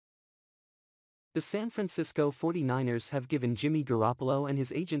The San Francisco 49ers have given Jimmy Garoppolo and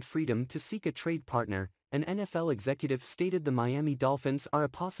his agent freedom to seek a trade partner. An NFL executive stated the Miami Dolphins are a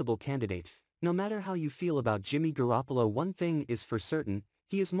possible candidate. No matter how you feel about Jimmy Garoppolo, one thing is for certain,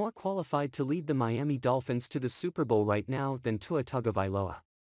 he is more qualified to lead the Miami Dolphins to the Super Bowl right now than Tua Tagovailoa.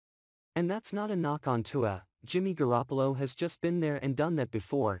 And that's not a knock on Tua. Jimmy Garoppolo has just been there and done that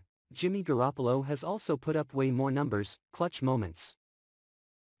before. Jimmy Garoppolo has also put up way more numbers, clutch moments,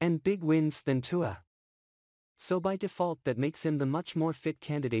 and big wins than Tua. So by default that makes him the much more fit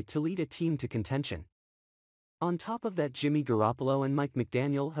candidate to lead a team to contention. On top of that, Jimmy Garoppolo and Mike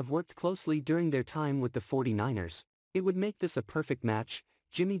McDaniel have worked closely during their time with the 49ers. It would make this a perfect match.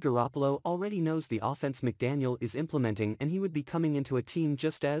 Jimmy Garoppolo already knows the offense McDaniel is implementing, and he would be coming into a team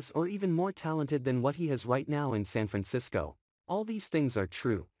just as or even more talented than what he has right now in San Francisco. All these things are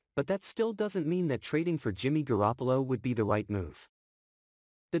true, but that still doesn't mean that trading for Jimmy Garoppolo would be the right move.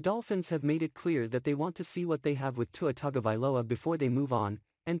 The Dolphins have made it clear that they want to see what they have with Tua Tagovailoa before they move on,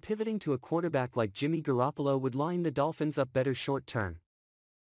 and pivoting to a quarterback like Jimmy Garoppolo would line the Dolphins up better short term.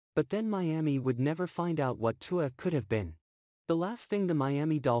 But then Miami would never find out what Tua could have been. The last thing the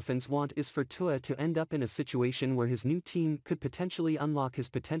Miami Dolphins want is for Tua to end up in a situation where his new team could potentially unlock his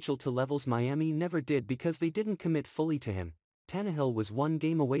potential to levels Miami never did because they didn't commit fully to him. Tannehill was one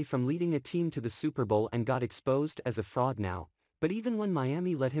game away from leading a team to the Super Bowl and got exposed as a fraud now, but even when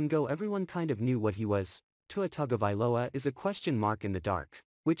Miami let him go, everyone kind of knew what he was. Tua Tagovailoa is a question mark in the dark,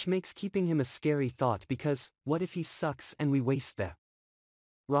 which makes keeping him a scary thought because, what if he sucks and we waste the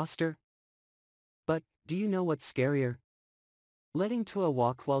roster? But, do you know what's scarier? Letting Tua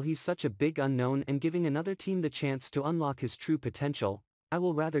walk while he's such a big unknown and giving another team the chance to unlock his true potential. I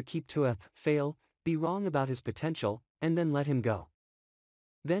will rather keep Tua, fail, be wrong about his potential, and then let him go,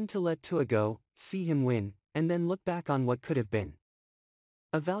 than to let Tua go, see him win, and then look back on what could have been.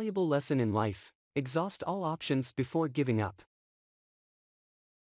 A valuable lesson in life: exhaust all options before giving up.